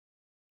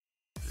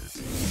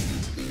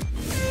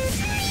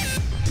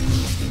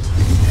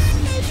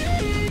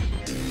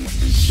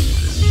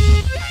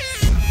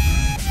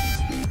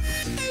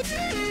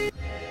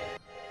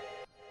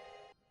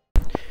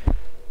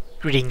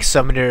Greetings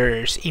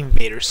summoners,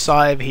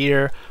 InvaderXive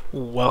here.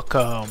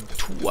 Welcome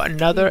to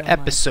another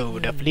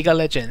episode of League of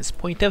Legends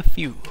Point of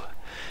View.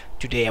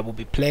 Today I will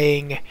be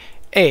playing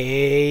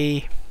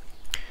a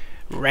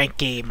rank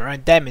game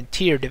around Diamond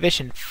Tier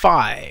Division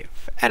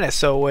 5. And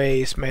as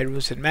always, my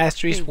rules and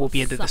masteries will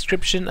be in the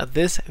description of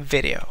this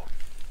video.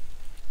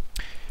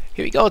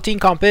 Here we go, team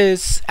comp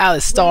is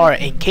Alistar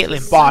and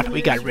Caitlyn bot.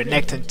 We got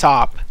Renekton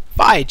top,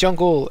 Vi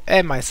jungle,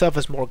 and myself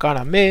as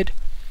Morgana mid.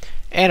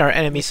 And our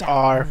enemies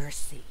are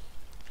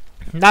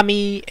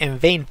Nami and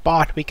Vayne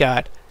bot. We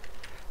got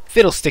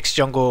Fiddlesticks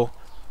jungle,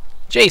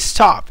 Jayce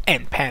top,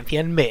 and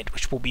Pantheon mid,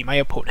 which will be my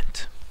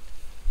opponent.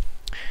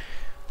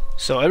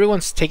 So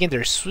everyone's taking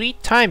their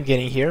sweet time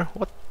getting here.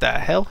 What the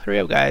hell? Hurry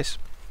up, guys.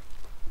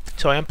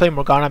 So I am playing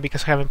Morgana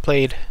because I haven't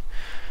played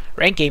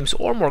rank games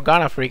or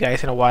Morgana for you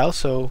guys in a while.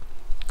 So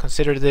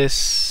consider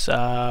this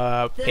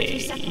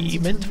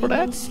payment for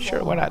that.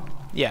 Sure, why not?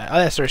 Yeah,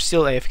 unless they're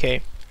still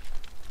AFK.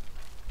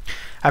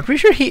 I'm pretty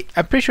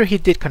sure he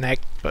did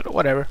connect, but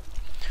whatever.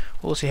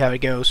 We'll see how it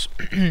goes.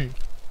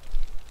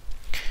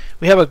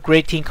 We have a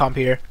great team comp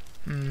here.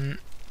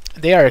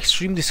 They are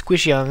extremely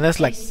squishy unless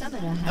like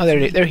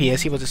there he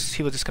is. He was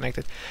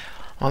disconnected.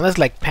 Unless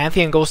like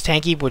Pantheon goes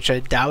tanky, which I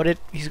doubt it.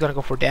 He's gonna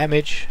go for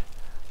damage.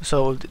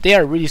 So they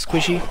are really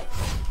squishy.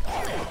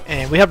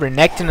 And we have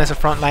Renekton as a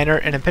frontliner,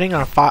 and depending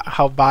on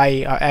how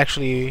Vi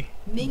actually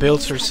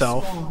builds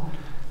herself,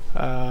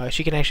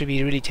 she can actually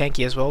be really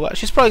tanky as well. But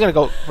she's probably gonna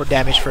go for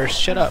damage first.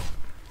 Shut up.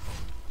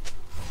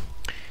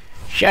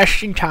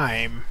 Just in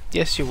time.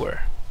 Yes, you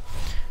were.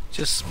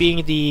 Just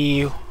being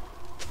the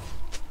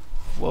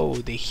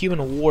the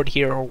human ward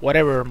here, or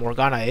whatever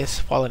Morgana is,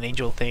 fallen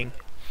angel thing.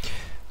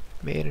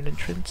 Made an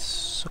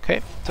entrance.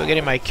 Okay, so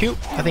getting my Q.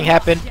 Nothing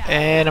happened,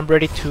 and I'm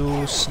ready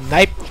to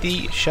snipe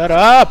the. Shut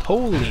up!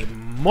 Holy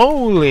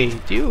moly,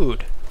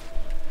 dude!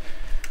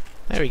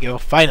 There we go.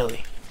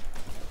 Finally.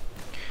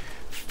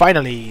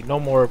 Finally, no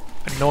more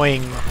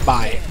annoying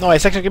Vi. No,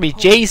 it's actually gonna be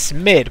Jayce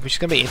mid, which is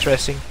gonna be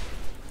interesting.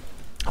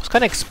 I was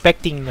kind of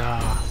expecting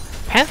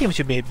Pantheon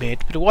to be mid,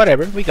 but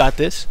whatever, we got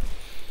this.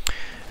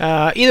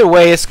 Either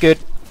way, it's good.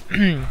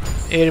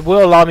 It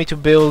will allow me to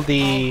build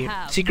the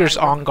Seeker's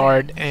on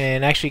guard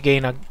and actually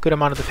gain a good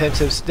amount of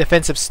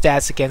defensive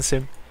stats against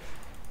him.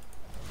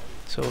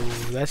 So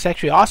that's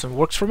actually awesome.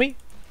 Works for me.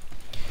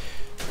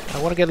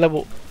 I want to get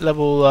level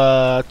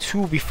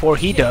 2 before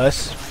he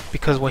does,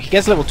 because when he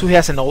gets level 2, he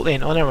has an ult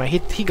in. Oh, never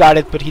mind. He got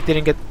it, but he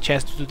didn't get a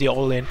chance to do the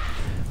ult in.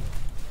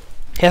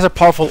 He has a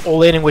powerful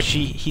ult in which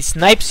he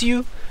snipes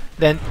you,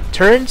 then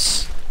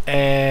turns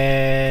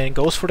and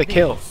goes for the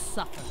kill.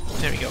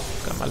 There we go.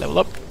 Got my level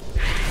up.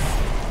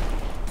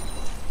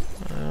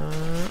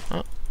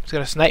 He's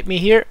gonna snipe me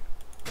here.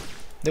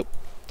 Nope.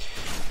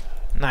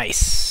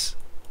 Nice.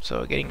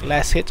 So getting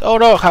last hits. Oh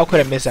no! How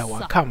could I miss that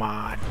one? Come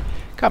on.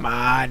 Come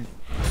on.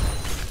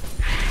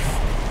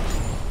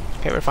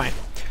 Okay, we're fine.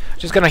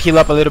 Just gonna heal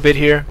up a little bit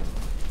here.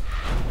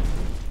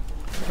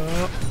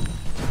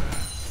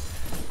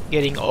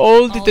 Getting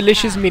all the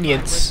delicious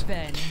minions.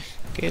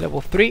 Okay,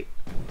 level 3.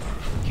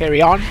 Carry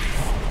on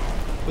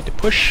with the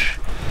push.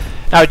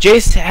 Now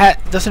Jayce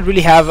doesn't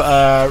really have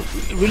a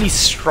really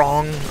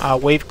strong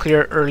wave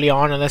clear early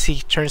on unless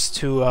he turns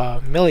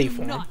to melee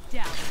form.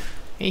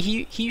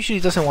 He usually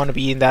doesn't want to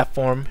be in that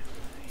form.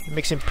 It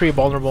makes him pretty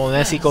vulnerable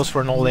unless he goes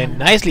for an all-in.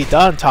 Nicely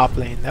done, top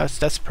lane.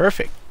 That's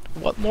perfect.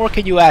 What more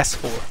can you ask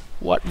for?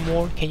 What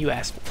more can you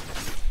ask for?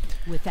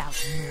 Without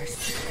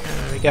mercy.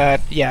 We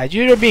got, yeah,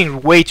 you're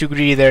being way too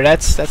greedy there.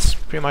 That's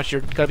pretty much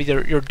gotta be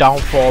your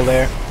downfall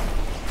there.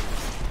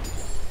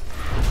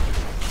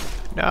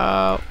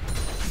 No,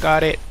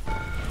 got it.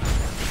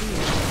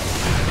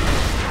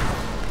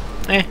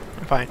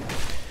 I'm fine.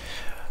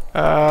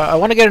 I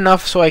want to get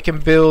enough so I can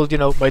build,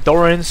 my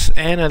Dorans,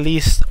 and at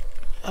least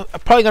I'm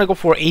probably gonna go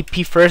for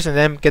AP first and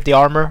then get the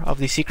armor of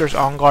the Seekers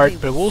on guard.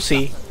 But we'll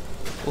see.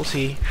 We'll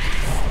see.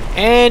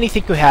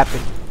 Anything could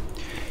happen.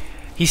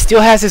 He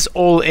still has his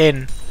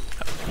all-in.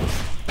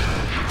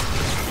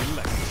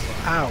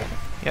 Ow.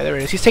 Yeah, there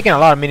it is. He's taking a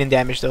lot of minion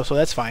damage though, so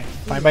that's fine.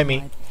 Fine by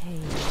me.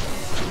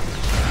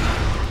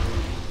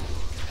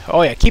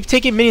 Oh yeah, keep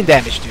taking minion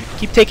damage, dude.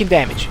 Keep taking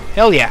damage.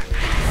 Hell yeah.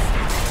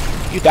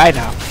 You die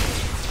now.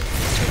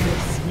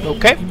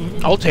 Okay,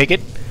 I'll take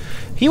it.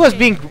 He was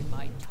being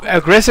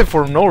aggressive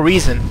for no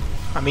reason.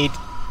 I mean,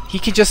 he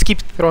can just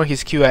keep throwing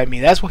his Q at me.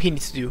 That's what he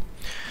needs to do.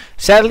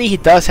 Sadly, he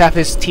does have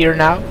his tier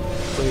now,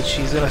 which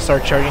he's gonna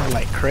start charging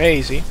like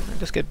crazy.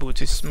 Just get boots.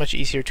 It's much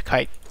easier to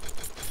kite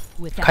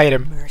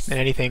him than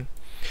anything.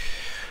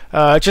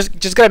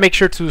 Just gotta make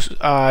sure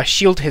to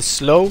shield his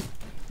slow.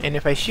 And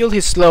if I shield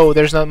his slow,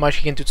 there's not much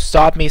he can do to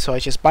stop me. So I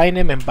just bind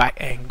him and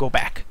go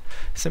back.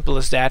 Simple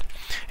as that.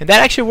 And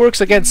that actually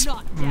works against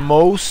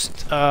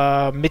most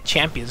mid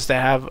champions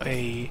that have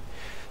a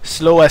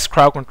slow as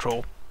crowd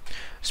control,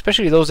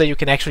 especially those that you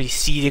can actually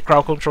see the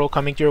crowd control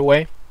coming your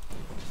way.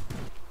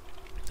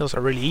 Those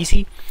are really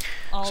easy.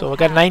 So I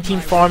got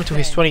 19 farm to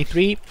his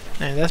 23,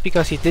 and that's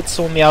because he did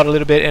soul me out a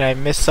little bit and I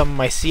missed some of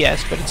my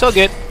CS, but it's all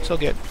good. It's all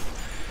good.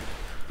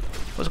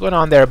 What's going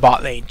on there,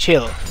 bot lane?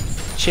 Chill.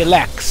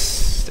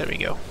 Chillax. There we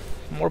go.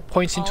 More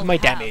points into my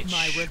damage.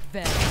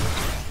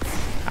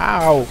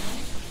 Ow.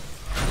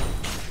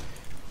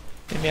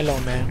 Leave me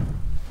alone, man.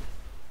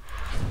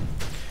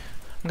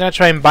 I'm gonna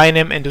try and bind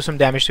him and do some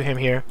damage to him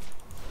here.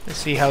 Let's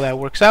see how that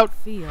works out.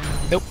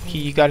 Nope,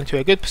 he got into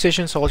a good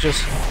position, so I'll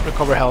just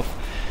recover health.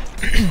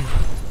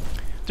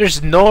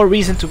 There's no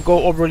reason to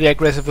go overly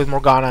aggressive with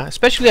Morgana,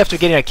 especially after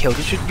getting a kill.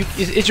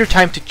 It's your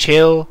time to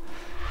chill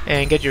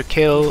and get your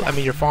kill, I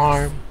mean your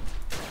farm.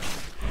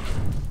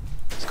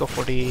 Let's go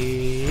for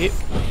the...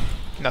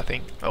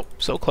 nothing. Oh,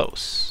 so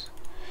close.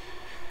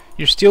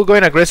 You're still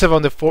going aggressive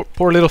on the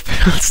poor little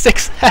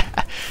fiddlesticks.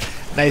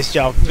 Nice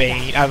job,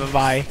 Vayne.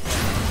 Bye.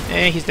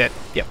 And he's dead.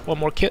 Yep, one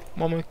more hit.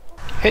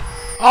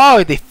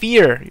 Oh, they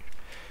fear.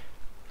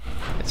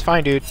 It's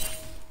fine, dude.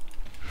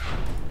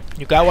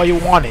 You got what you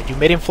wanted. You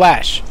made him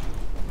flash.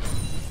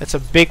 That's a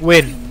big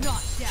win.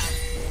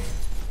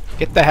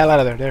 Get the hell out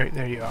of there.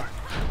 There you are.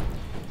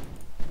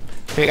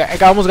 Okay, I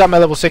almost got my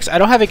level 6. I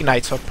don't have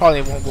Ignite, so I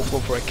probably won't go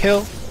for a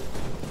kill.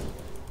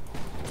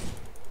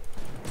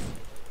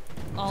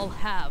 I'll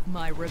have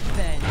my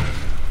revenge.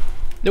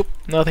 Nope,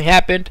 nothing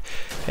happened.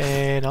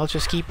 And I'll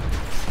just keep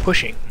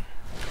pushing.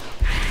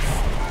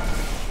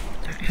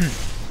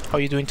 How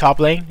are you doing top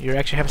lane? You're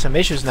actually having some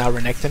issues now,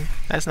 Renekton.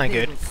 That's not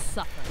good.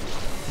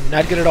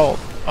 Not good at all.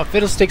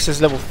 Fiddlesticks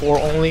is level 4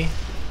 only,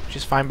 which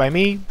is fine by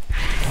me.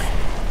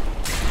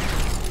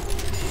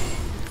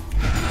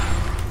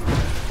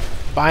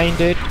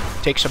 Bind it.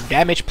 Take some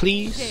damage,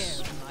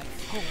 please.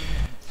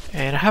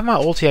 And I have my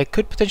ulti. I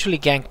could potentially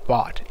gank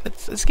bot.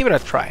 Let's give it a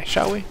try,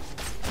 shall we?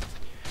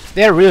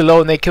 They're really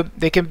low, and they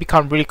can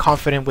become really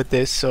confident with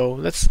this. So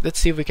let's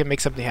see if we can make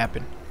something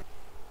happen.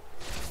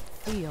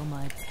 Feel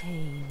my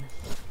pain.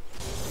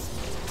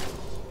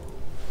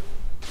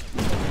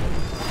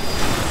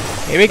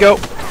 Here we go.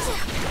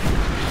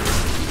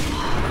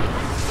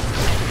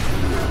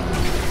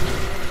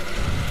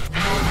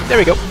 There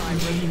we go.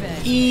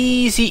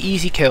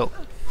 Easy kill.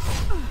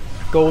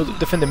 Go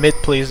defend the mid,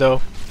 please,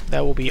 though.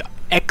 That will be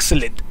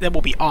excellent. That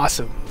will be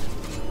awesome.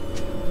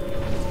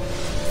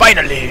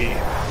 Finally!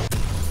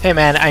 Hey,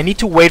 man, I need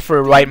to wait for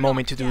the right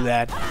moment to do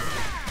that.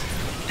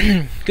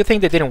 Good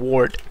thing they didn't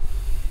ward.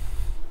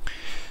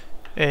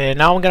 And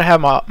now I'm gonna have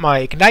my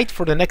Ignite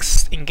for the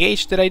next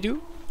engage that I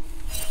do,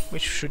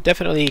 which should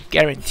definitely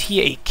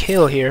guarantee a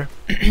kill here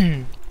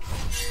on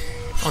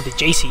the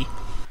Jayce.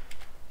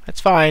 That's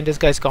fine, this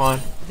guy's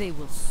gone. They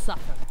will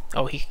suffer.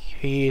 Oh,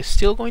 he is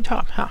still going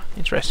top. Huh,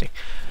 interesting.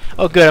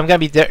 Oh good, I'm gonna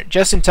be there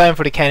just in time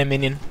for the cannon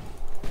minion.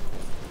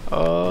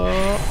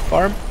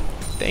 Farm.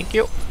 Thank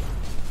you.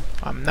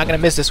 I'm not gonna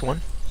miss this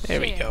one.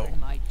 There we go.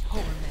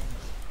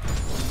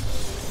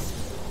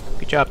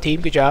 Good job,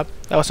 team, good job.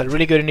 That was a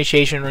really good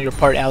initiation on your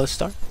part,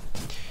 Alistar.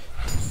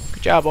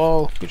 Good job,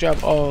 all. Good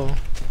job, all.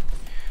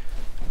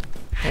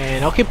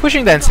 And I'll keep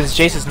pushing then since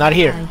Jayce is not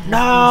here.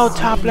 No,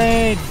 top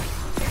lane!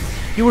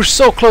 You were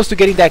so close to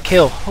getting that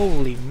kill.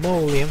 Holy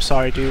moly, I'm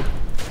sorry, dude.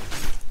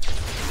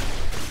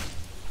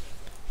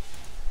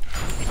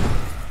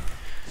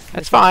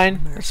 That's fine,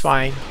 that's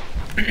fine.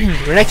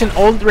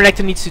 All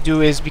Renekton needs to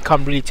do is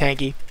become really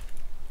tanky.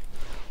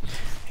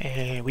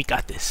 And we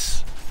got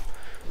this.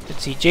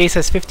 Let's see, Jayce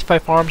has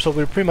 55 farm, so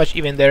we're pretty much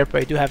even there,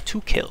 but I do have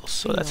 2 kills.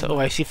 So that's... Oh,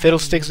 I see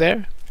Fiddlesticks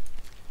there.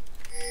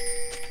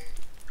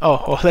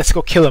 Oh, let's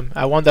go kill him.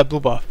 I want that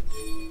blue buff.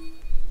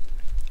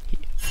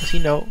 Does he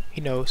know? He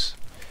knows.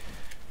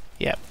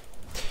 Yep.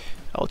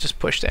 I'll just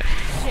push that.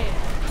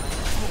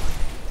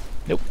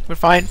 Nope, we're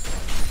fine.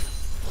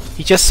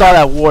 He just saw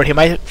that ward. He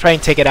might try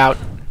and take it out.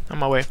 On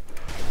my way.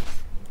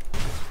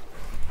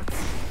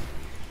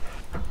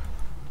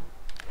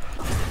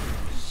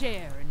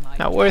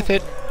 Not worth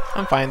it.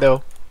 I'm fine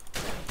though.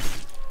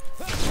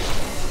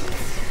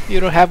 You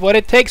don't have what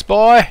it takes,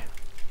 boy.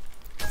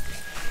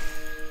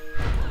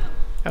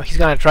 Oh, he's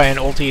gonna try and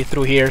ulti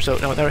through here. So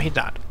no, he's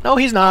not. No,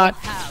 he's not.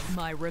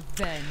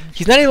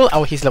 He's not able.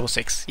 Oh, he's level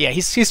 6. Yeah,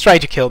 he's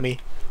trying to kill me.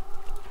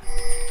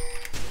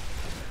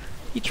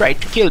 He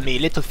tried to kill me,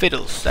 little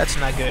fiddles. That's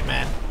not good,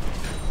 man.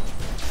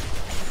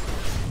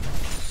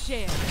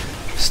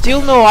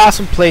 Still no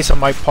awesome plays on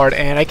my part,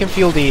 and I can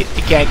feel the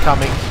gank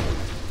coming.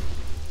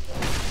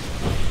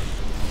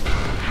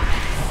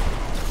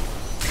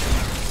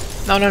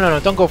 No,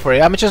 don't go for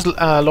it. I'm just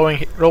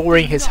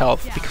lowering his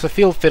health because I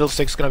feel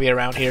Fiddlestick's gonna be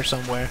around here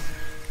somewhere.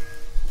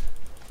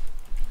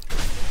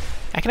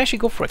 I can actually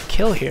go for a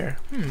kill here.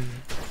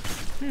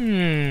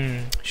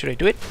 Should I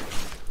do it?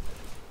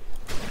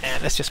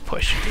 And let's just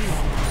push.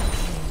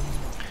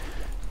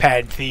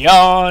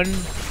 Pantheon!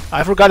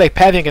 I forgot that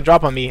Pantheon can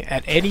drop on me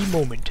at any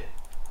moment.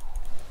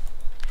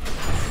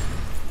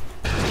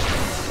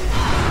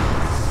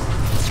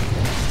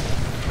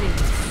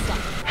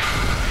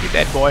 You're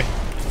dead, boy.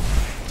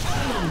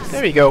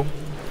 There we go.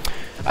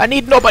 I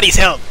need nobody's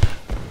help.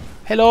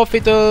 Hello,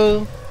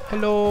 Fiddle.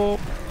 Hello.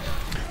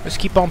 Let's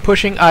keep on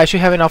pushing. I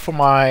should have enough for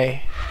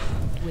my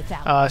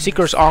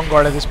Seeker's on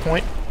guard at this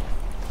point.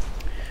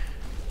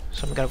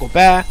 So I'm gonna go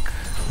back.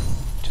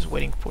 Just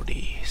waiting for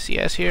the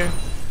CS here.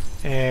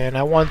 And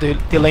I want the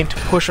lane to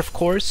push, of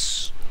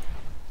course.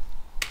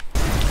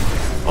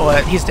 Oh,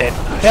 he's dead.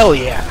 Hell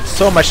yeah.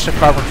 So much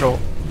crowd control.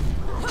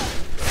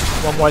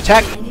 One more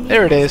attack.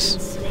 There it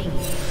is.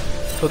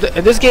 So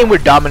in this game we're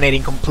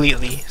dominating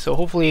completely. So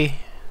hopefully...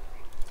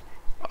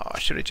 Oh,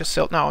 should I just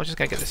sell? No, I'm just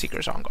gonna get the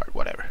Seeker's on guard.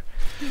 Whatever.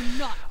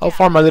 I'll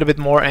farm a little bit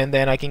more and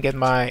then I can get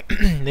my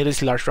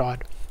needlessly large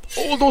rod.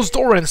 Oh, those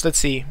Dorans. Let's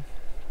see.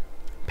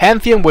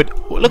 Pantheon would...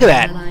 Look at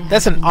that.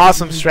 That's an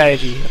awesome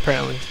strategy,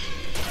 apparently.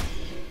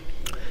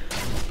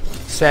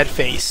 Sad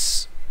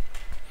face.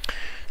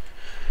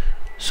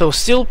 So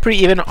still pretty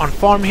even on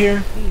farm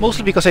here.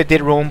 Mostly because I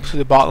did roam to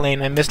the bot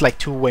lane. I missed like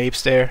 2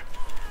 waves there.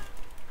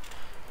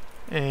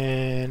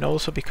 And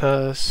also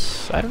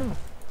because... I don't know.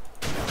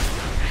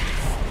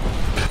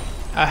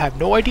 I have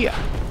no idea.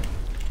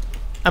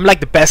 I'm like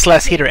the best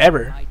last hitter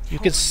ever.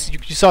 You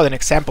saw an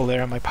example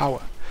there on my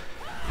power.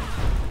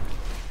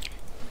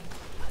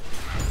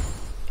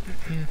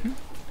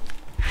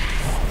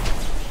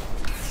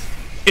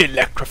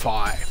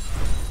 Electrify.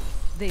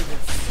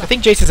 I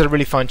think Jayce is a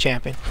really fun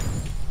champion.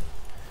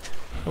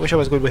 I wish I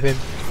was good with him.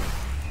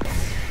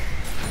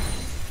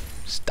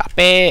 Stop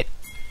it.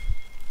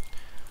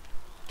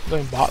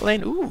 Going bot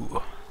lane.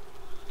 Ooh.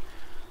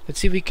 Let's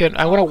see if we can.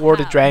 I want to ward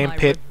the dragon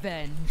pit.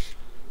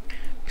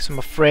 Because I'm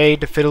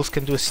afraid the fiddles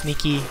can do a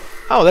sneaky.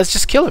 Oh, let's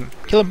just kill him.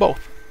 Kill them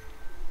both.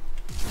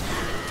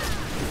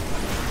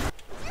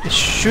 It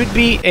should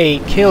be a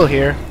kill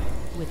here.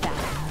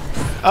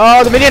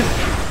 Oh, the minion!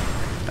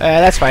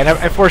 That's fine.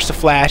 I forced the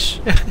flash.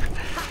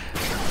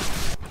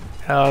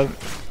 Oh,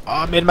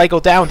 mid might go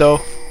down though.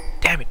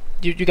 Damn it.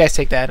 You guys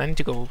take that. I need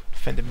to go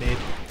defend the mid.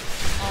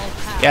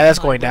 Yeah, that's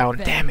going down.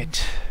 Damn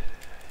it.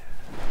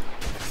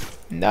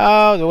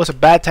 No, there was a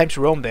bad time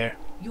to roam there.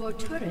 Your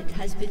turret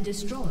has been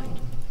destroyed.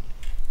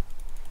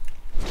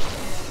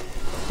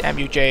 Damn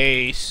you,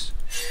 Jayce.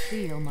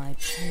 Feel my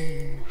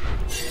pain.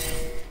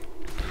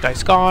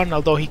 Guy's gone,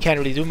 although he can't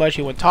really do much.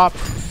 He went top.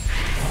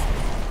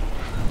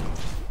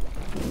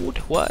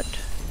 What?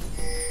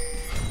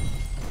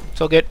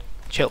 So good.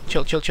 Chill.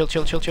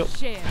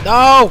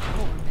 No!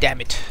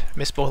 Damn it.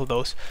 Missed both of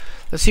those.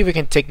 Let's see if we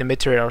can take the mid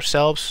turret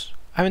ourselves.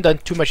 I haven't done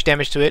too much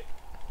damage to it.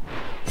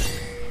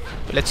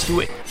 But let's do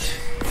it.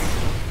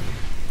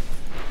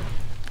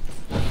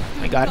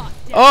 I got him.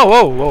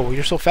 Oh, whoa,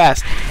 you're so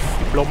fast.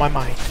 You blow my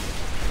mind.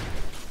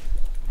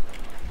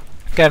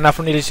 Got enough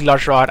for needlessly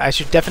large rod. I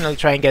should definitely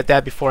try and get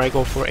that before I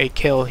go for a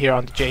kill here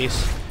on the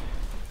Jayce.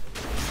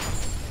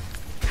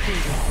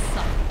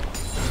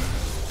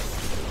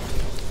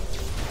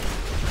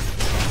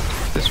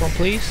 This one,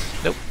 please.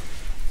 Nope.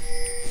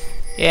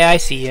 Yeah, I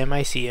see him.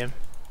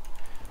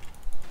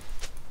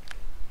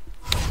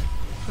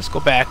 Let's go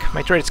back.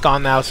 My turret's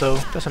gone now, so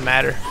it doesn't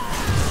matter.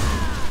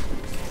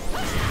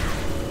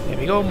 There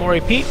we go. More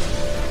AP.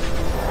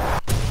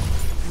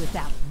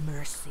 Without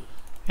mercy.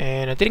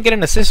 And I didn't get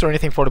an assist or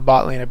anything for the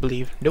bot lane, I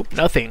believe. Nope,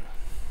 nothing.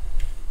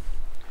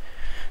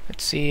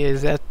 Let's see,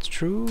 is that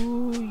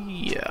true?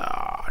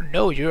 Yeah.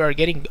 No, you are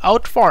getting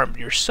out-farmed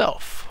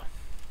yourself.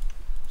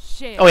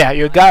 Oh yeah,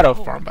 you got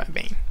out-farmed by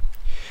me.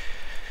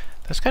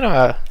 That's kind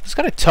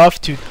of tough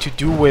to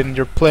do when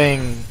you're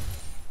playing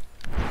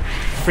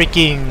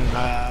freaking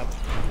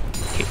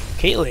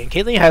Caitlyn.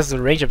 Caitlyn has the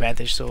range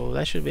advantage, so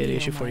that should be an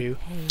issue for you.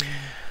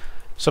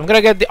 So I'm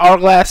gonna get the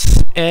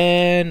hourglass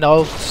and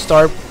I'll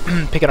start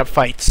picking up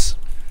fights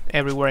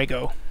everywhere I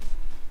go.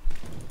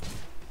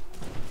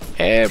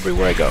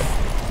 Everywhere I go.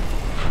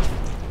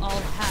 I'll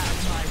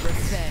have my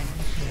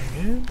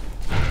revenge.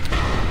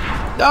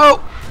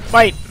 No!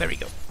 Fight! There we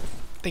go.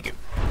 Thank you.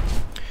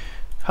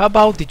 How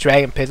about the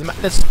dragon pit?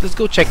 Let's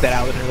go check that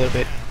out in a little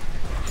bit.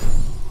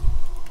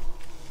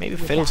 Maybe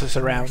Fiddles is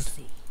around.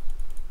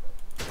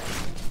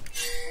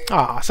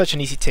 Ah, such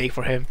an easy take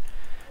for him.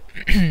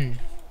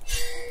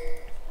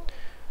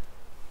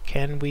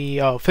 Can we...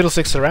 Oh,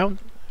 Fiddlestick's around?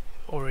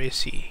 Or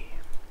is he...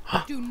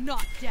 Do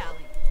not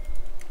dally.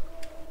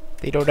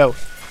 They don't know.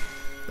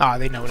 Ah,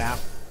 they know now.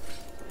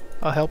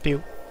 I'll help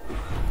you.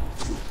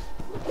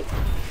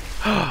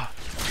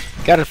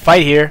 Got to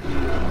fight here.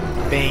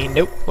 Bane,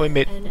 nope. Go in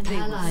mid. An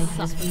ally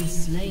has been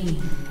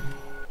slain.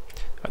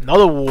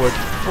 Another ward.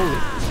 Holy.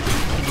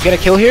 Can you get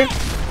a kill here?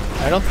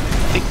 I don't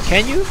think...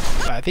 Can you?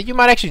 I think you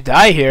might actually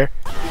die here.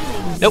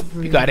 Nope,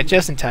 you got it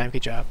just in time.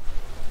 Good job.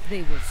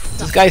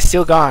 This guy's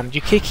still gone.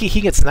 You he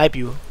can snipe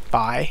you.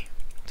 Bye.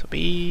 So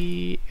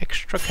be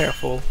extra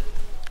careful.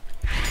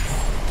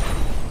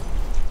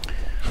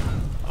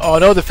 Oh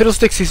no, the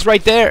Fiddlesticks, he's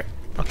right there.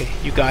 Okay,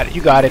 you got it.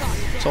 You got it.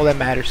 That's all that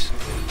matters.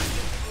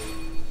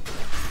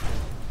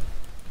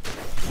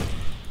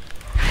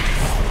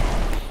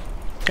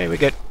 Okay, we're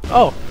good.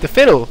 Oh, the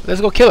Fiddle.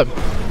 Let's go kill him.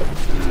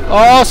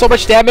 Oh, so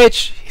much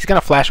damage. He's gonna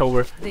flash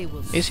over.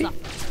 Is he?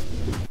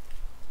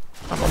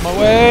 I'm on my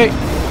way.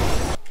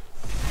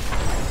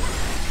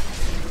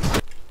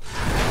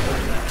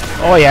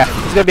 Oh yeah,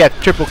 it's gonna be a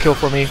triple kill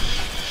for me.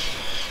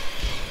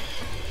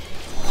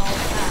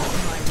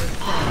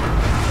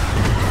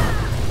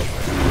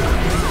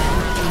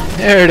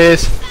 There it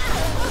is.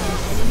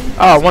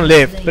 Oh, one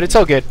lived, but it's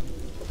all good.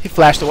 He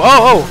flashed away. Oh,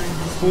 oh!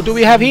 Who do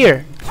we have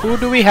here? Who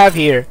do we have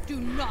here? Do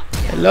not.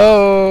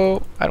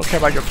 Hello? I don't care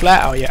about your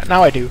flat. Oh yeah,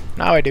 now I do.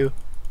 Now I do.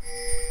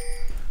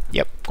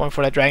 Yep, going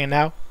for that dragon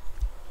now.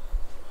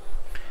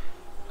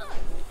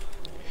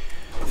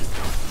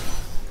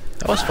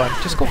 That was fun.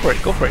 Just go for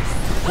it. Go for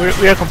it.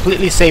 We are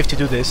completely safe to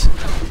do this.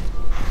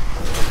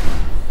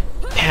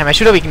 Damn, I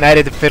should have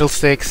ignited the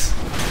fiddlesticks.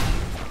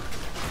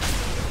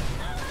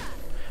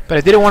 But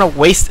I didn't want to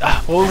waste.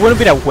 Well, it wouldn't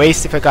be a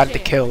waste if I got the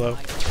kill though.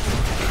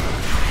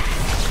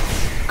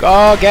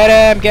 Go get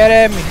him! Get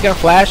him! He's got a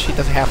flash. He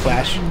doesn't have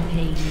flash.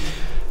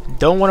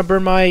 Don't want to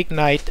burn my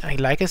ignite.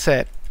 Like I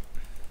said,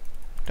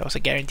 that was a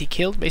guaranteed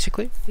kill,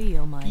 basically.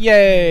 Feel my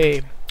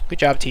Yay! Good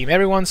job, team.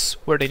 Everyone's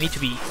where they need to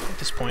be at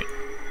this point.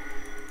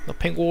 No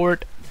pink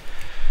ward.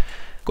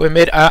 Going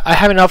mid. I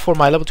have enough for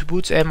my level 2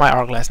 boots and my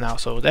hourglass now,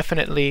 so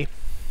definitely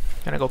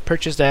gonna go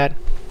purchase that.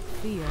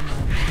 feel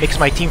my Makes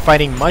my team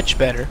fighting much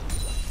better.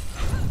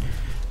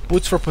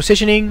 Boots for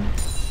positioning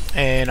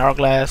and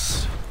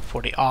hourglass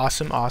for the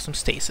awesome, awesome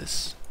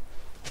stasis.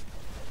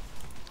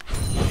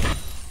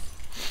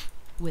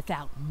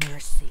 without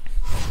mercy.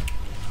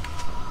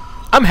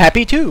 I'm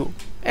happy too.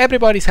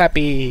 Everybody's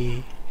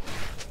happy.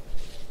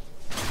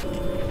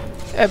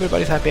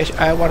 Everybody's happy.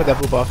 I wanted that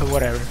blue buff or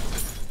whatever.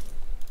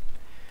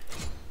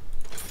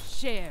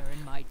 Share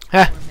in my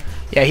Huh. torment.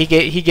 Yeah,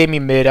 he gave me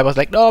mid. I was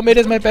like, no, mid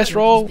is my best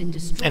role,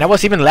 and I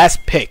was even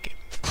last pick.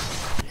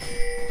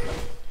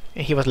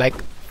 And he was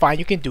like, fine,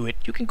 you can do it.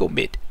 You can go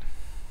mid.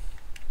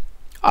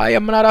 I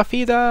am not a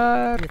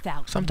feeder.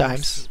 Without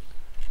Sometimes.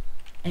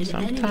 An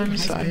enemy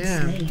Sometimes has I been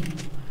am. slain.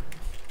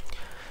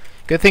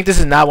 Good thing this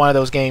is not one of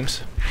those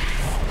games.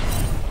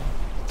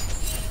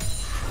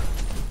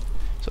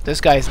 So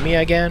this guy is me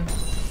again.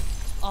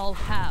 I'll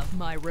have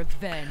my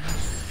revenge.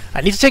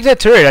 I need to take that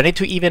turret. I need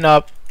to even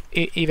out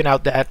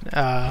that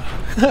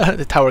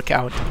the tower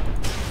count.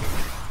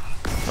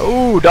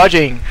 Oh,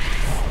 dodging.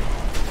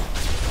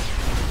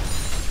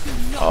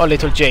 Oh,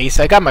 little Jayce.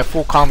 I got my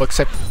full combo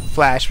except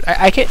flash.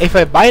 I can, if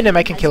I bind him,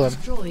 I can kill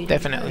him.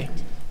 Definitely.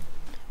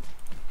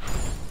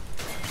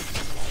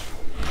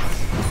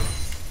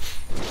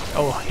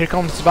 Oh, here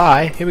comes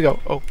Vi. Here we go.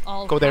 Oh,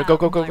 I'll go there. Go,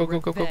 go, have go, my go, go,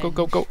 go, go, go,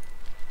 go, revenge. go.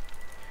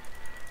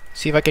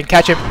 See if I can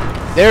catch him.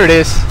 There it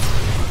is.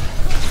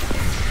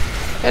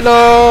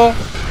 Hello.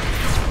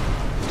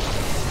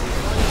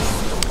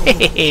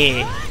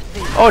 Hehehe.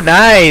 Oh,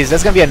 nice.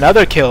 That's gonna be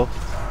another kill.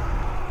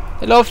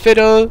 Hello,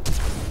 Fiddle.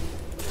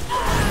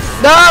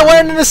 No, I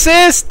wanted an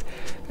assist.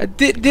 I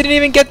didn't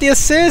even get the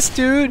assist,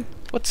 dude.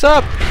 What's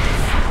up?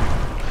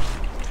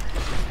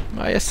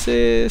 My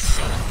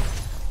assist.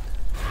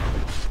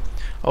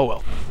 Oh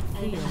well.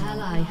 An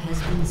ally has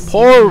been slain.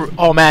 Poor.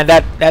 Oh man,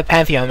 that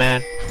Pantheon,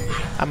 man.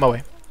 I'm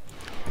away.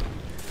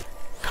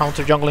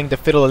 Counter jungling the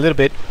Fiddle a little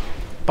bit.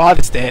 Bot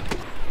is dead.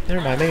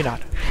 Never mind, maybe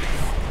not.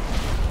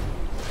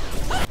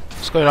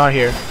 What's going on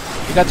here?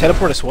 You got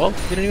teleport as well?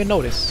 Didn't even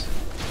notice.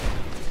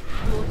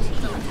 Your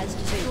team has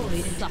destroyed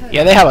a turret.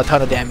 Yeah, they have a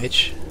ton of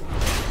damage.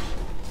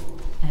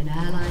 An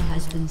ally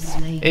has been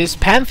slain. It's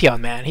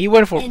Pantheon, man. He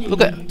went for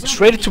look at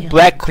straight to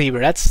Black Cleaver.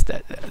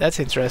 That's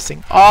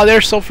interesting. Oh,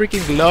 they're so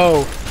freaking low.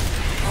 I'll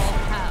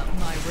have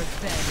my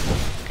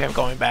revenge. Okay, I'm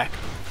going back.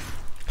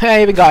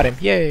 I even got him.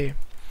 Yay.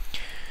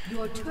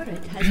 Your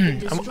turret has been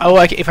destroyed. Oh,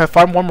 if I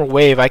farm one more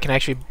wave, I can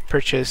actually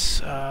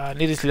purchase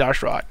needlessly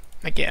large rod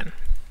again.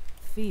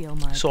 Feel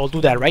my So I'll do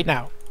that right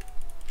now.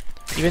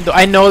 Even though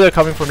I know they're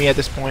coming for me at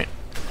this point.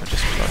 I'll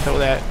just throw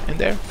that in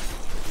there.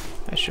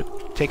 I should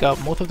take out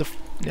most of the...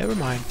 Never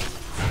mind.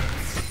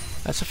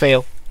 That's a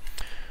fail.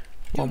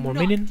 One more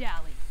not minion.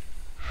 dally.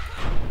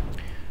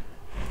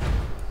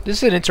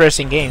 This is an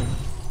interesting game.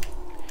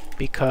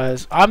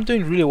 Because I'm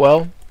doing really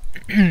well.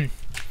 But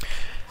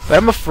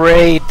I'm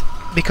afraid...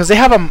 Because they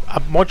have a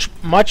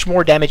much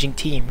more damaging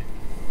team.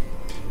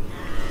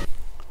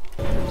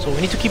 So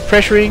we need to keep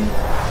pressuring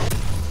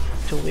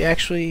until we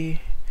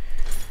actually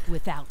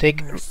Without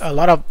take mercy. a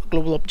lot of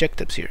global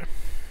objectives here.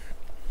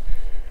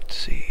 Let's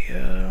see.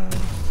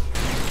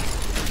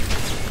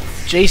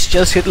 Jayce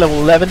just hit level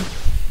 11,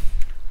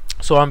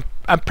 so I'm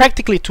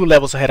practically 2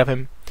 levels ahead of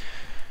him.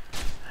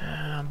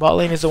 Bot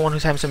lane is the one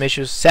who's having some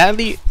issues.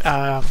 Sadly,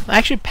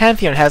 actually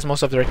Pantheon has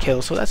most of their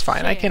kills, so that's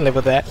fine. I can live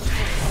with that.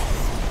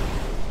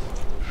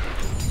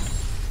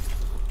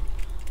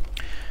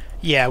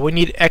 Yeah, we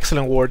need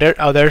excellent ward. There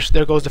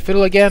goes the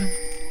Fiddle again.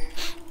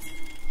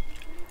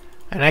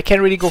 And I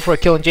can't really go for a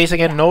kill on Jayce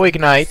again. No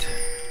ignite.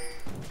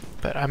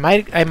 But I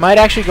might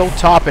actually go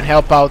top and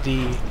help out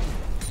the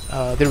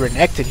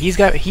Renekton.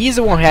 He's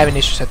the one having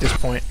issues at this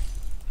point.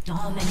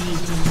 Dominating.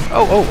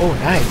 Oh,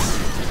 nice.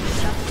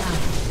 Shut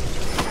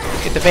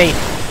down. Get the bait.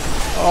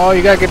 Oh,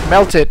 you gotta get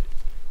melted.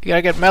 You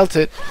gotta get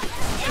melted.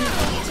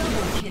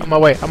 On my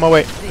way. On my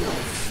way.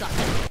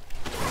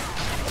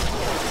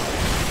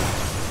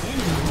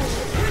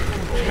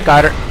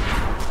 Got her.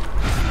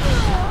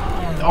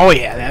 Oh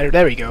yeah,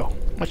 there we go.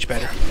 Much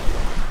better.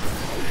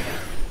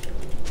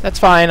 That's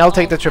fine. I'll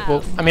take the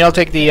triple. I mean, I'll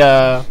take the.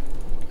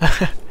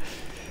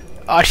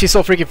 Oh, she's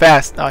so freaking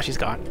fast. Oh, she's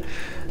gone.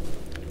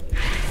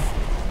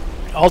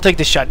 I'll take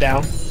the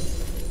shutdown.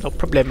 No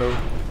problemo.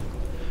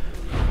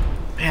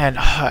 Man,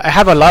 I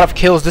have a lot of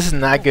kills. This is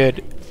not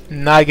good.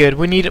 Not good.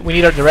 We need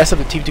the rest of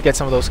the team to get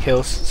some of those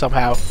kills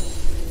somehow.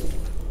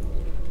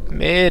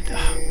 Mid.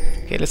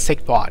 Okay, let's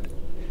take bot.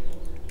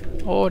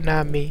 Oh,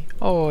 Nami.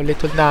 Oh,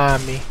 little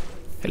Nami.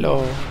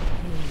 Hello.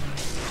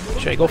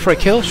 Should I go for a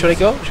kill? Should I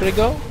go? Should I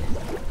go?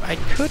 I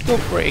could go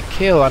for a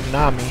kill on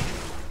Nami.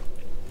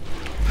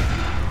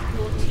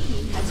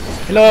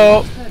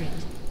 Hello.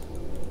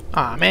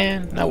 Ah,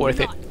 man, not worth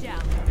it.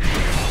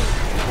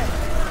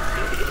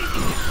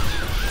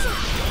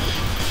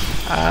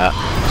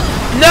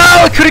 No,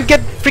 I couldn't get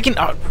freaking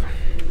out.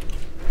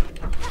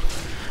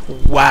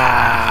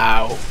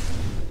 Wow.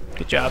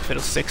 Good job,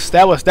 Fiddlesticks.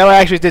 That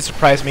actually did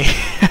surprise me.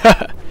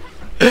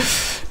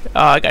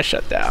 Oh, I got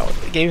shut down.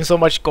 I gave him so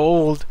much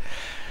gold.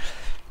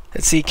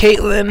 Let's see,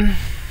 Caitlyn.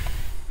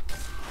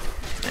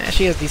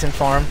 She has decent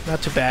farm,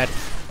 not too bad.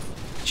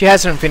 She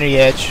has her Infinity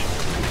Edge.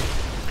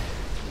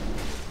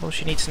 All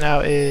she needs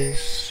now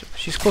is...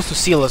 she's close to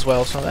seal as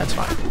well, so that's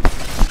fine.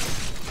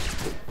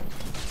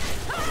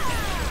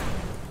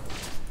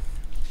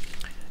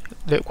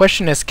 The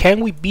question is, can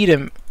we beat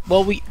him?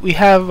 Well, we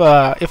have...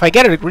 if I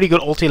get a really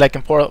good ulti, like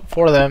in 3 or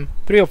 4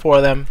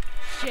 of them,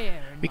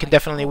 we can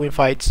definitely win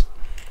fights.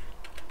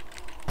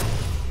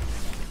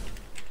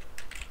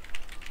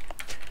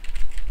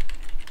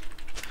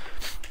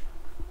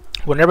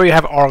 Whenever you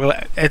have Argyle,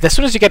 as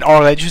soon as you get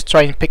Argyle, just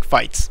try and pick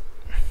fights.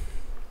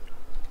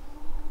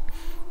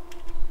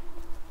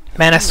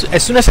 Man,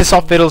 as soon as I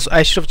saw Fiddles,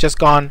 I should have just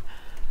gone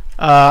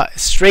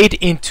straight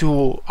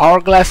into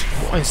Hourglass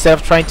instead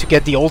of trying to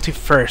get the ulti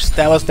first.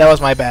 That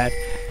was my bad.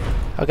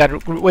 I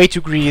got way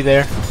too greedy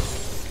there.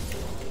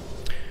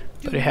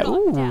 But it had,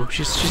 ooh,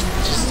 she's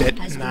dead.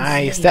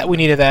 Nice. That we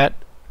needed that.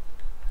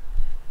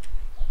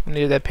 We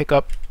needed that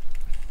pickup.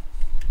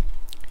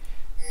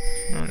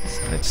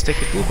 Let's take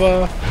the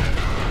Booba.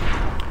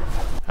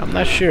 I'm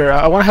not sure.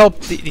 I want to help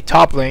the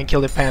top lane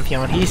kill the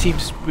Pantheon. He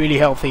seems really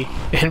healthy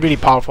and really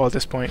powerful at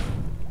this point.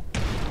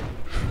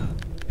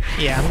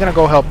 Yeah, I'm gonna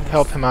go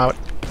help him out.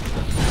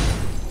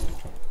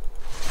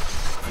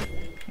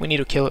 We need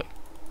to kill it.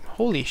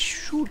 Holy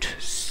shoot!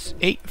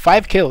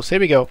 5 kills. Here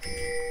we go.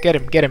 Get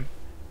him. Get him.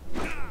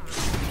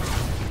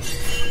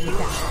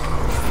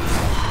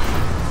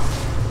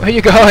 Where are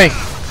you going?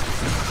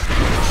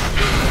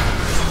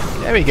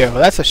 There we go.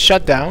 That's a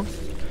shutdown.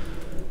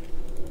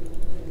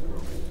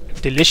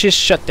 Delicious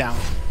shutdown.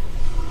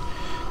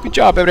 Good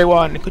job,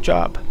 everyone. Good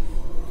job.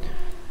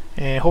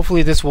 And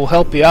hopefully this will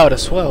help you out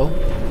as well.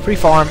 Free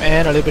farm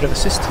and a little bit of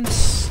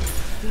assistance.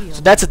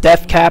 So that's a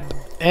death cap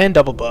and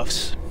double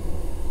buffs.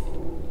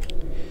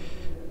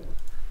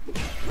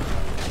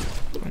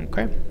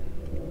 Okay.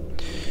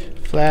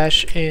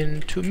 Flash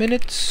in 2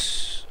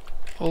 minutes.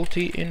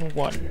 Ulti in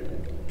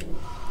 1.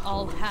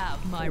 I'll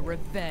have my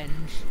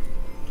revenge.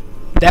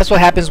 That's what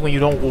happens when you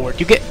don't ward.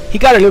 He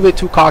got a little bit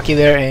too cocky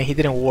there and he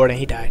didn't ward and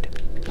he died.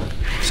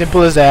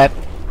 Simple as that.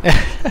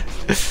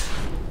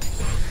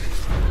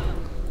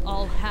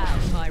 I'll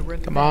have my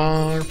revenge. Come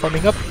on,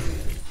 farming up.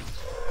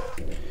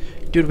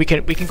 Dude, we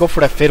can go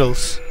for the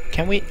Fiddles.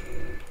 Can we?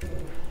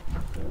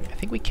 I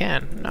think we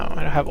can. No,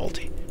 I don't have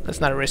ulti. Let's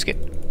not risk it.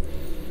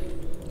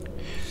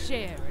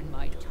 Share in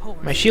my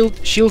torment. My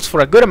shields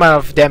for a good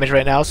amount of damage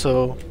right now,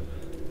 so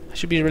I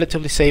should be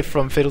relatively safe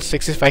from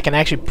Fiddlesticks if I can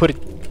actually put it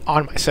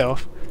on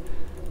myself.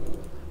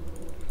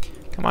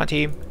 Come on,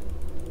 team.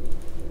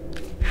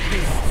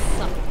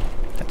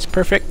 That's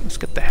perfect. Let's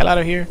get the hell out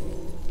of here.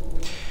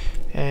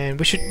 And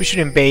we should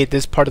invade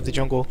this part of the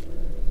jungle.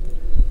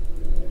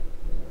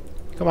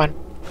 Come on.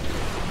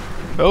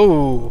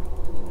 Oh,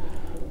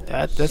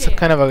 that's a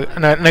kind of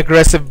an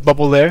aggressive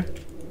bubble there.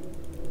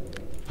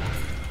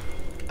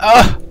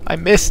 Ah, I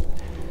missed.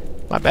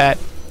 My bad.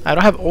 I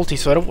don't have ulti,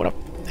 so I don't want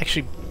to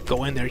actually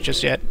go in there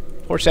just yet.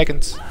 4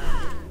 seconds.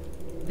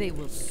 They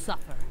will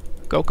suffer.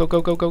 Go, go,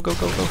 go, go, go, go,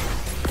 go, go.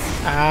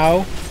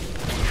 Ow.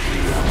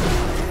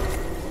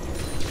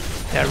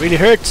 That really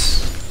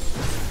hurts.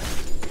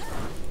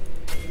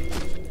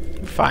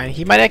 Fine.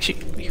 He might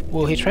actually...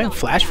 Will he try and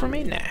flash for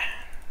me? Nah.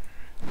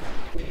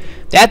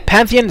 That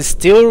Pantheon is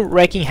still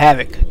wreaking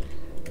havoc.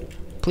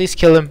 Please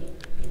kill him.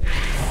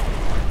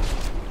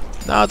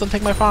 No, don't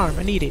take my farm.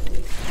 I need it.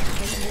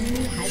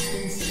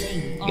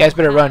 You guys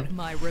better run.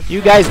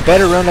 You guys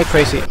better run like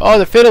crazy. Oh,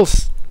 the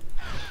Fiddles.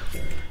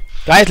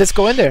 Guys, let's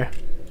go in there.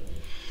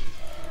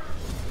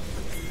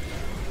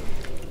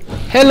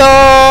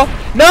 Hello!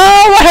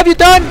 No! What have you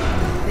done?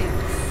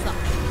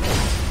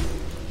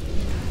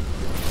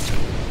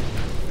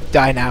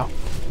 Die now.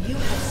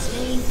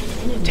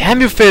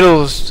 Damn you,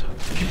 Fiddles!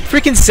 You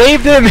freaking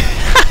saved him!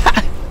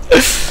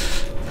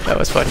 That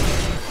was funny.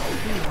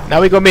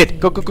 Now we go mid.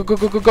 Go, go, go, go,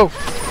 go, go, go.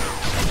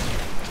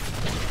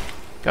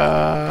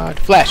 Got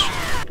flash.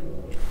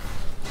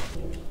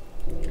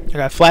 I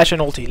got flash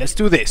and ulti. Let's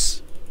do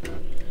this.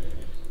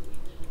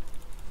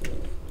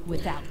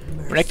 Without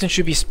mercy. Renekton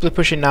should be split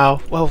pushing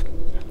now. Well,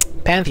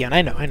 Pantheon,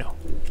 I know.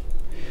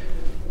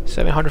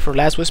 700 for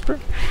Last Whisper.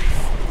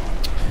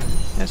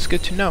 That's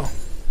good to know.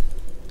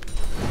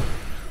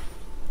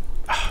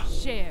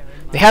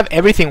 They have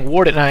everything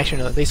warded. No,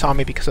 actually, no, they saw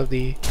me because of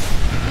the...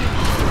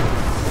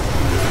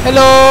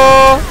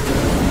 Hello!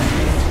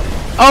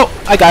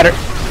 Oh, I got her.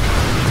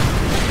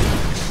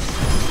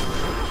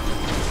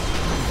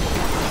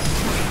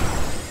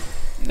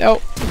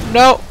 No,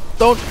 no,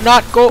 don't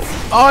not go.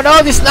 Oh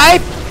no, the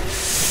snipe!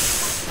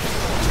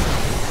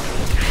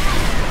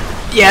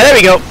 Yeah, there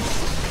we go.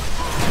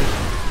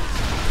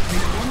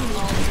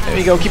 There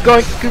we go. Keep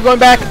going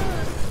back.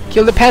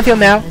 Kill the Pantheon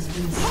now.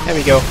 There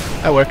we go.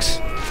 That works.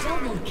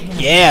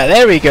 Yeah,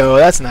 there we go.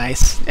 That's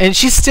nice. And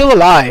she's still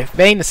alive.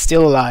 Vayne is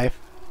still alive.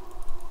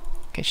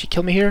 Can she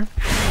kill me here?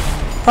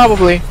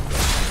 Probably.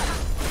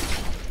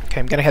 Okay,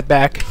 I'm gonna head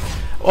back.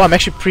 Oh, I'm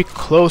actually pretty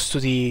close to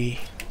the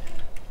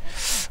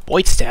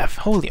Void Staff.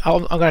 Holy,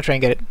 I'm gonna try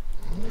and get it.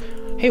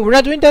 Hey, we're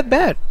not doing that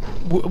bad.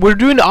 We're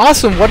doing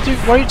awesome. What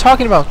are you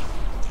talking about?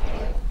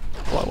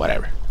 Well,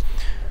 whatever.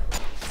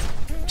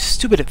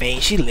 Stupid Vayne,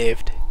 she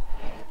lived.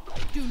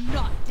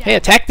 Hey,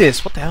 attack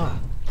this! What the hell?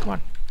 Come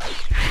on.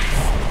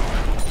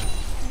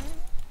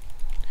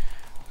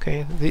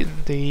 Okay,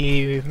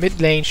 the mid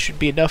lane should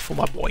be enough for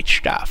my Void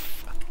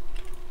Staff.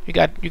 You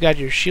got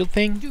your shield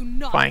thing?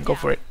 Fine, go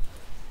for it.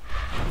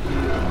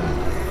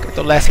 Got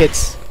the last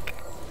hits.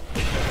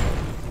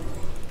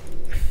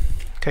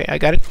 Okay, I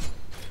got it.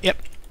 Yep.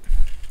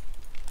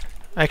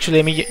 Actually,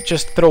 let me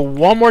just throw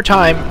one more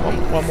time.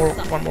 One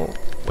more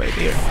wave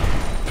here.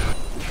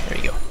 There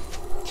you go.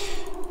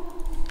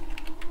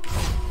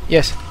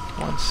 Yes.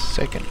 1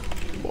 second.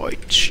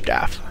 Void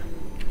Staff.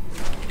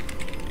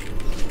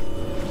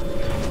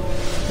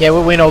 Yeah,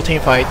 we'll win all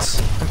team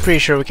fights. I'm pretty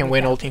sure we can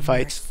win all team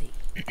fights.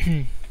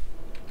 We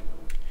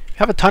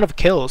have a ton of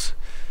kills.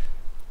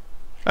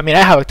 I mean,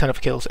 I have a ton of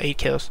kills. 8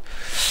 kills.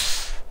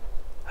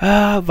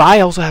 Vi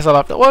also has a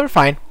lot. Well, we're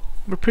fine.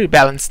 We're pretty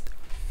balanced.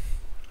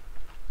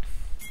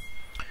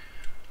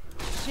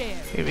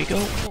 Here we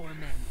go.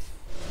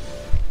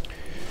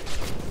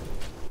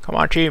 Come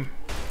on, team.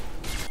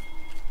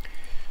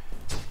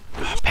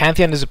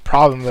 Pantheon is a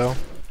problem, though.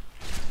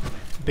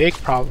 Big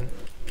problem.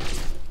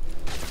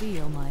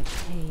 Feel my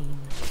pain.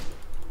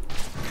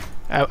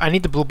 I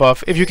need the blue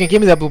buff. If you can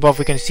give me that blue buff,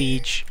 we can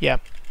siege. Yeah.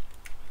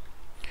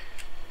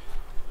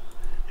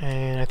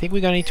 And I think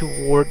we're gonna need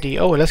to ward the...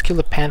 Oh, let's kill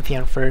the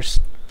Pantheon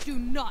first. Do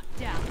not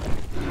doubt.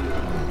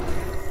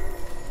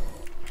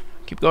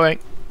 Keep going.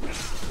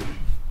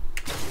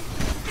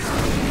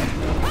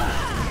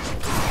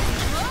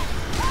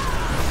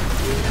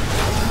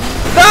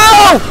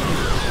 No!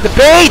 The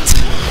bait!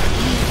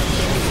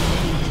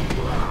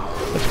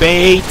 The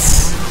bait!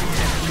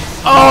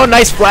 Oh,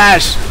 nice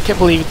flash! Can't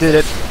believe you did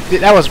it.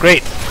 That was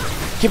great.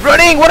 Keep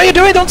running! What are you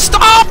doing? Don't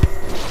stop!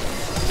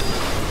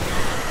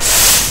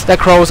 That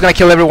crow was gonna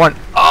kill everyone.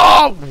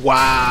 Oh,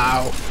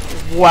 wow.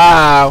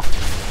 Wow.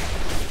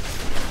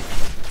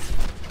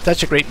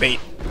 Such a great bait.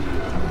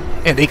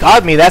 And they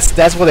got me.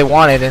 That's what they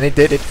wanted, and they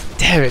did it.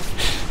 Damn it.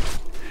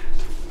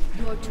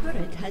 Your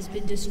turret has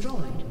been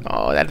destroyed.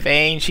 Oh, that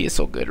Vayne, she is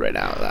so good right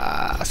now.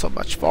 Ah, so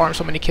much farm,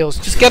 so many kills.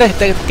 Just get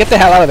the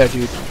hell out of there,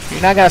 dude.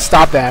 You're not gonna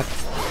stop that.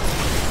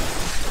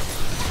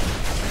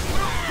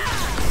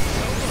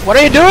 What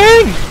are you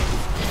doing?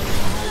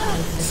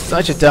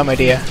 Such a dumb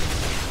idea.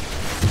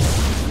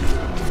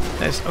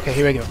 Nice. Okay,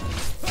 here we go.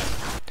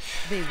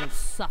 They will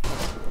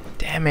suffer.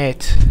 Damn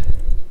it.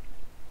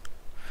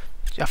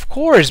 Of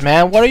course,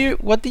 man.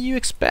 What do you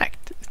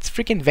expect? It's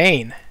freaking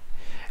Vayne.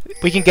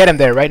 We can get him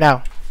there right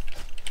now.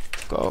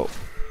 Go.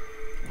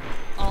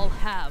 I'll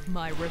have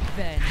my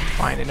revenge.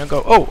 Fine, and then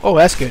go. Oh,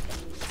 that's good.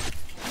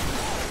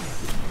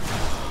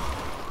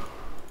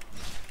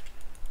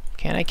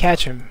 Can I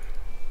catch him?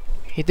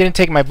 He didn't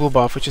take my blue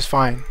buff, which is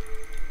fine.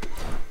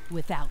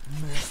 Without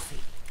mercy.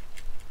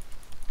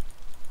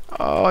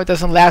 Oh, it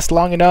doesn't last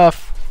long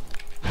enough.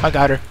 I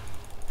got her.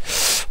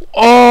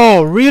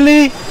 Oh,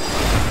 really?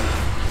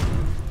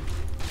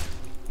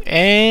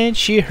 And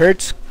she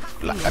hurts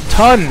like a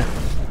ton.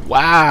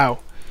 Wow.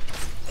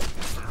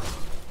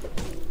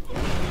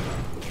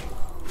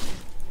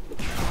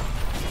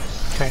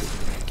 Okay,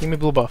 give me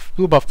blue buff.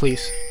 Blue buff,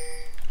 please.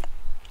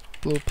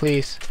 Blue,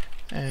 please.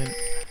 And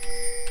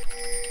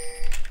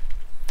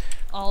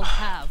I'll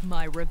have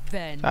my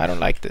revenge. I don't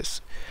like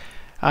this.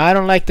 I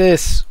don't like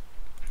this.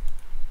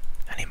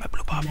 I need my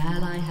blue buff.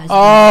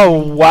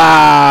 Oh,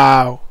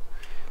 wow.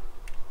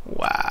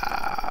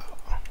 Wow.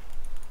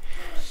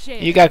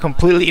 You got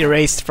completely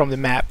erased from the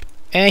map.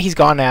 And he's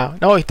gone now.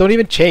 No, don't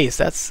even chase.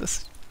 That's a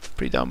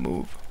pretty dumb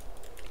move.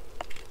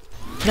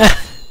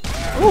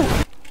 Ooh.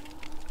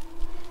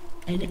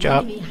 Good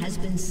job. Has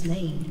been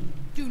slain.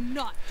 Do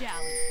not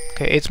dally.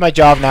 Okay, it's my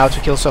job now to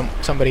kill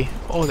somebody.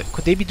 Oh,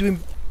 could they be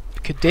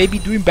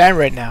doing Baron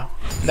right now?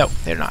 No,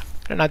 they're not.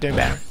 They're not doing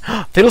Baron.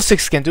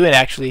 Fiddlesticks can do it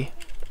actually.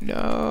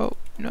 No,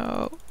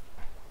 no.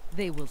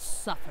 They will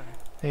suffer.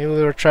 They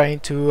were trying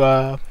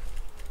to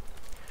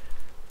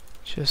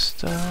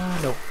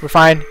no, we're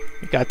fine.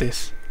 We got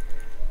this.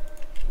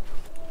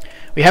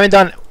 We haven't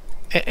done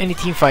any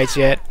team fights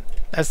yet.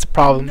 That's the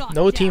problem.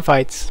 No team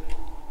fights.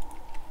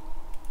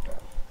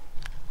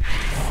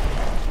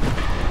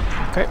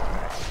 Okay.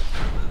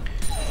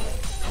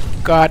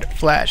 God,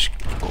 flash.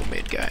 Go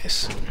mid,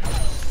 guys.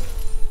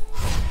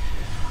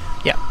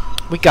 Yeah,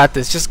 we got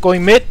this. Just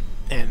going mid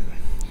and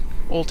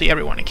ulti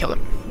everyone and kill him.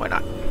 Why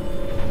not?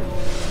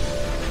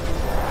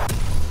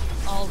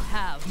 I'll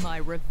have my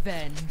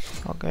revenge.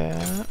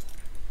 Okay.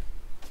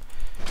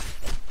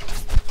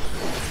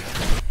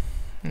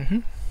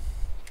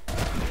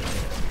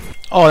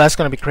 Oh, that's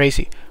gonna be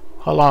crazy.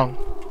 How long?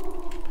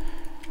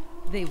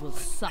 They will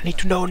suffer. I need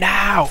to know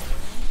now.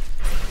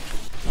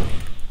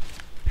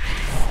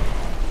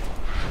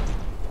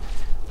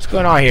 What's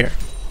going on here?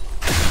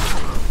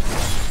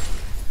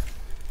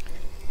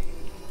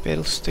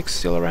 Fiddlestick's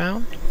still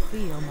around.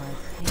 Feel my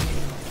pain.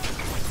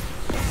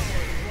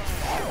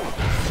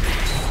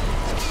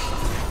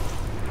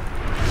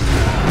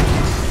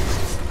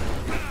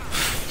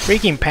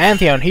 Freaking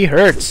Pantheon, he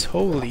hurts.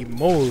 Holy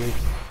moly.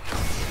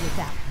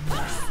 Without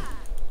mercy.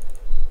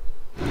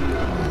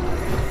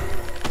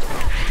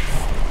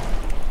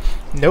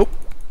 Nope.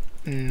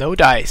 No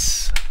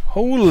dice.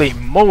 Holy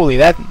moly,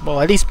 that,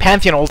 well, at least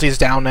Pantheon ulti is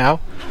down now.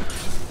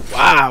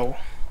 Wow.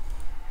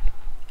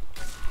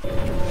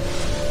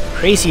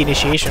 Crazy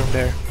initiation from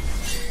there.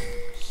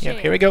 Yep,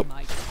 here we go.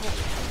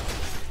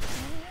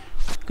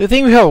 Good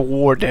thing we have a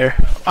ward there.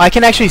 I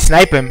can actually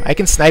snipe him. I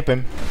can snipe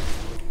him.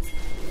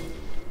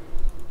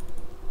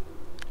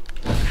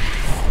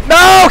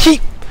 No!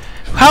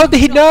 How did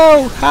he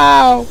know?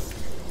 How?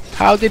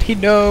 How did he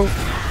know?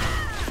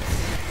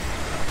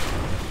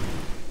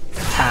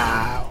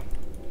 How?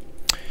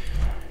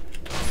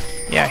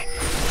 Yeah,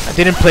 I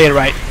didn't play it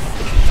right.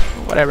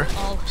 Whatever.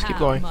 Just keep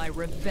going. My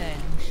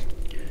revenge.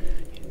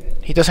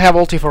 He doesn't have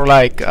ulti for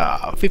like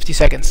 50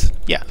 seconds.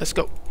 Yeah, let's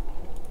go.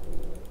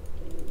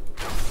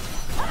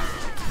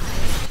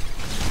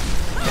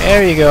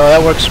 There you go.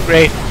 That works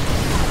great.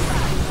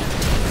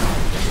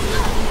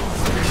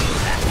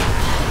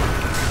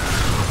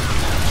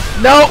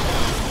 No!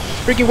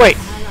 Freaking wait.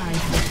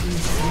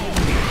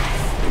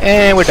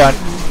 And we're done.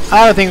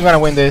 I don't think we're gonna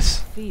win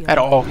this at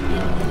all.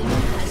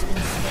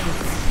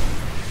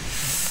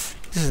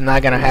 This is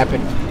not gonna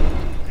happen.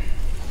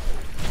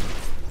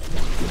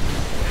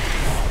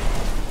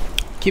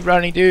 Keep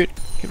running, dude.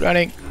 Keep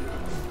running.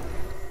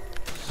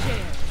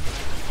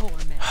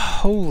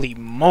 Holy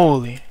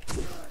moly.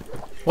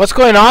 What's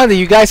going on that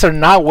you guys are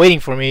not waiting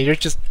for me? You're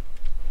just...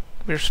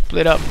 We're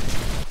split up.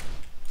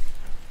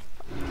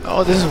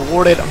 Oh, this is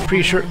warded, I'm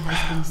pretty sure.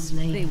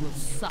 They will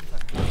suffer.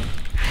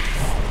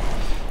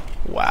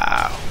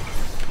 Wow.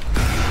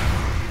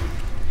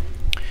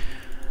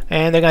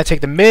 And they're gonna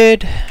take the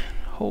mid.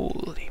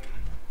 Holy.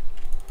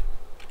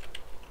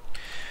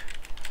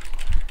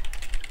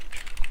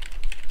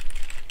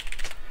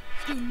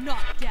 Do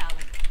not dally.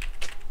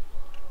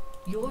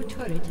 Your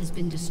turret has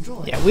been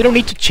destroyed. Yeah, we don't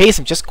need to chase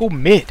him, just go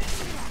mid.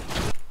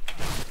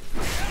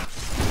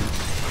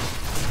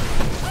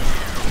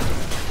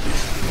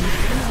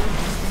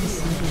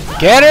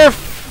 Get her!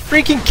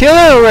 Freaking kill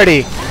her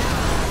already!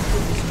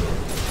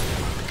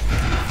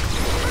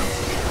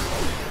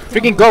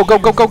 Freaking go, go,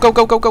 go, go, go,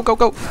 go, go, go, go,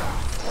 go!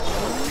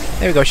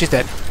 There we go, she's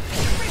dead.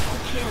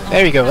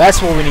 There we go,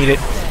 that's what we needed.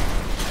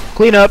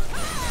 Clean up.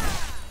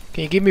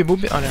 Can you give me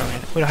movement? Oh no,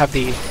 we don't have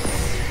the...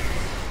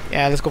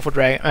 Yeah, let's go for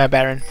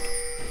Baron.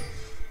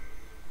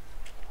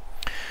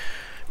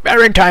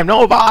 Baron time,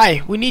 no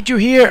bye! We need you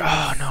here!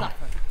 Oh no.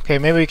 Okay,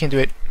 maybe we can do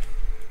it.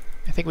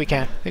 I think we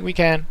can. I think we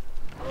can.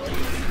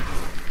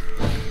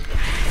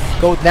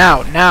 Go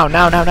now, now,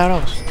 now, now, now,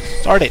 now.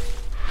 Start it.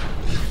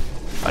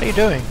 What are you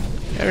doing?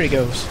 There he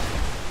goes.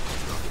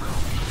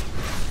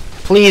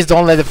 Please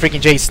don't let the freaking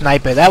Jayce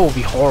snipe it. That will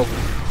be horrible.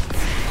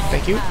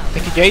 Thank you.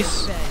 Thank you,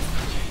 Jayce.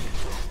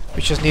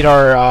 We just need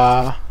our,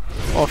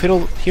 oh,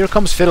 Fiddle... Here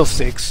comes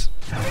Fiddlesticks.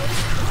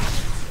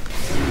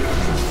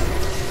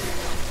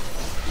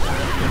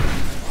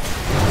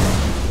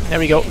 There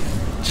we go.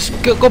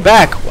 Just go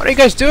back. What are you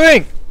guys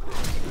doing?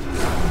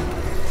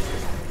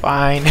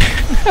 Fine.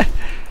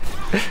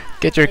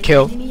 Get your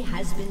kill.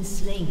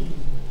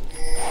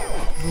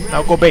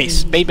 Now go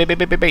base.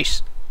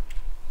 Base.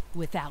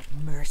 Without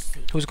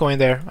mercy. Who's going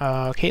there?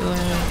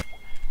 Caitlyn.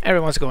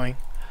 Everyone's going.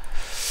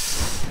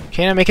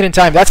 Can I make it in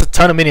time? That's a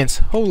ton of minions.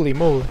 Holy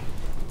moly.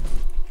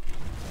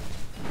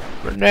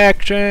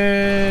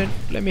 Protection.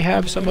 Let me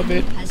have some of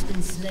it.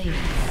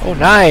 Oh,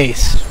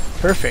 nice.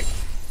 Perfect.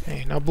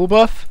 Okay, now blue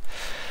buff.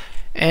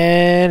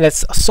 And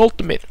let's assault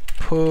the mid.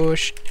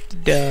 Push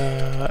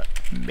the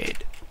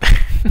mid.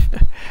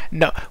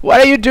 No, what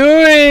are you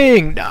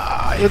doing?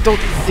 No, you don't.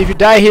 If you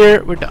die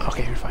here, we're done.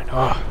 Okay, you're fine.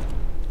 Oh.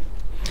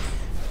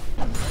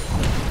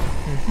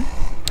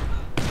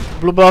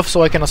 Blue buff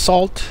so I can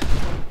assault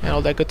and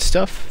all that good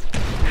stuff.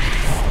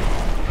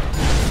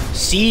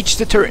 Siege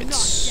the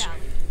turrets.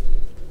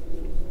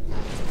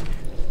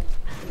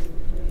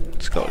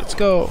 Let's go. Let's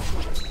go.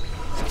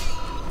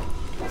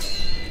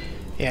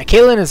 Yeah,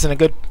 Caitlyn is in a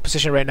good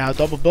position right now.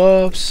 Double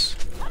buffs,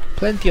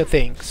 plenty of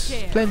things,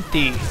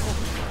 plenty.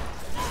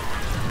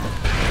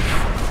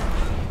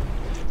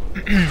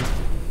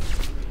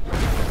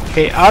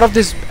 Okay, out of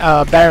this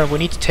Baron, we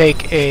need to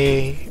take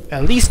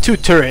at least 2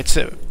 turrets,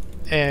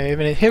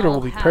 Even a inhibitor will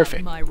be I'll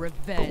perfect. have my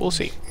But we'll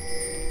see. revenge.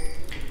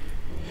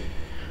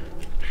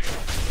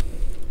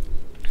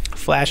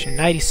 Flash in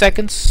 90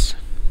 seconds.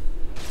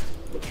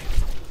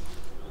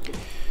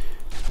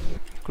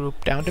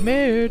 Group down to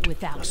mid.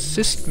 Without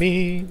Assist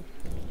me.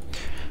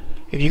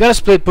 If you're gonna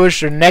split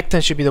push, your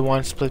Necton should be the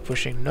one split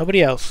pushing.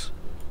 Nobody else.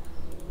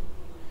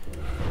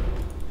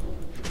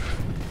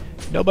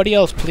 Nobody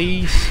else,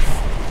 please.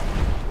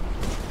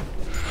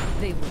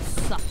 They will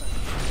suffer.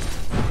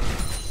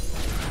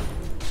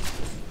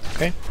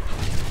 Okay.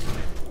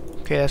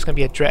 Okay, that's gonna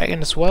be a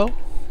dragon as well.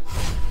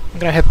 I'm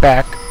gonna head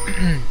back.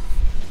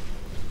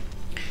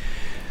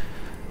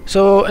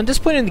 So, at this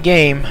point in the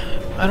game,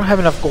 I don't have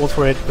enough gold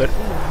for it, but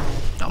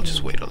I'll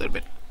just wait a little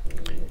bit.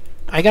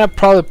 I'm gonna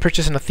probably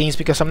purchase an Athenes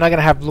because I'm not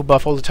gonna have blue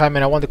buff all the time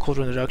and I want the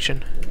cooldown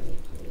reduction.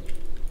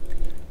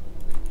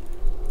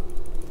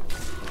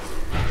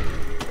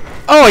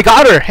 Oh, I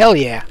got her! Hell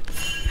yeah!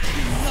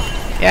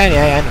 Yeah,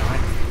 I know.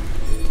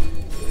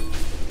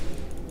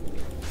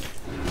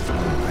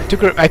 I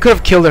took her. I could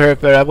have killed her,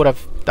 but I would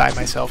have died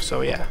myself.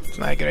 So yeah, it's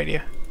not a good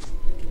idea.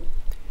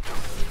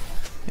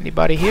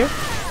 Anybody here?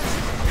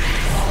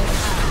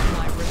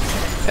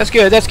 That's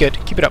good. That's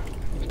good. Keep it up.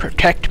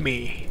 Protect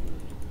me.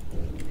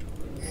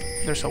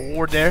 There's a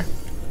ward there.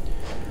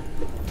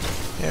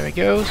 There he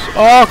goes.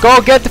 Oh,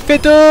 go get the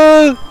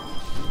fiddle!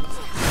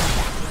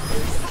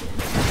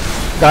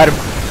 Got him.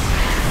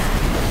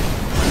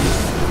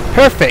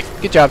 Perfect.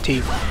 Good job,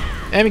 team.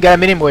 And we got a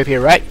minion wave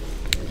here, right?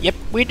 Yep,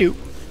 we do.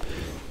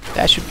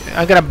 That should.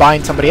 I'm gonna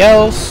bind somebody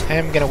else,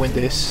 and I'm gonna win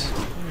this.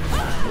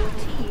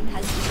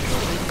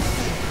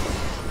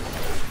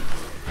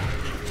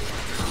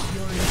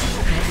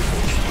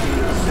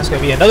 That's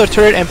gonna be another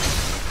turret, and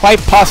quite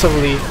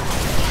possibly.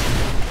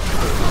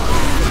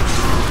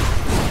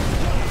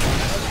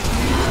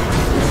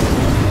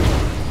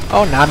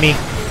 Oh, Nami.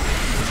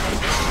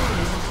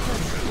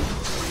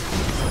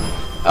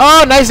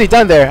 Oh, nicely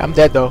done there. I'm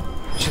dead though.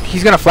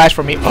 He's gonna flash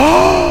for me.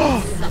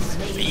 Oh,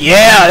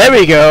 yeah, there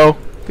we go.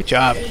 Good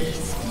job.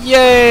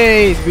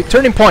 Yay!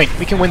 Turning point.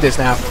 We can win this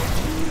now.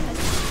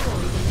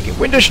 We can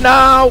win this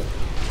now.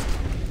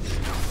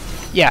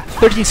 Yeah,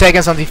 13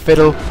 seconds on the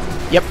fiddle.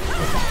 Yep.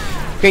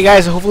 Okay,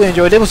 guys. Hopefully you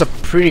enjoyed. It was a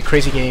pretty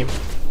crazy game.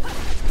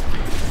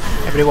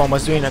 Everyone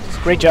was doing a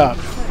great job.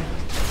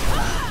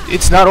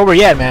 It's not over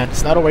yet, man.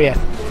 It's not over yet.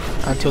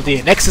 Until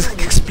the Nexus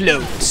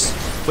explodes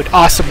with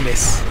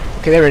awesomeness.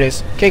 Okay, there it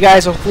is. Okay,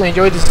 guys, hopefully you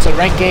enjoyed. This is a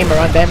ranked game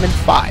around Diamond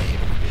 5.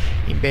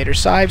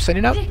 InvaderXive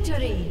signing up.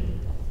 Victory!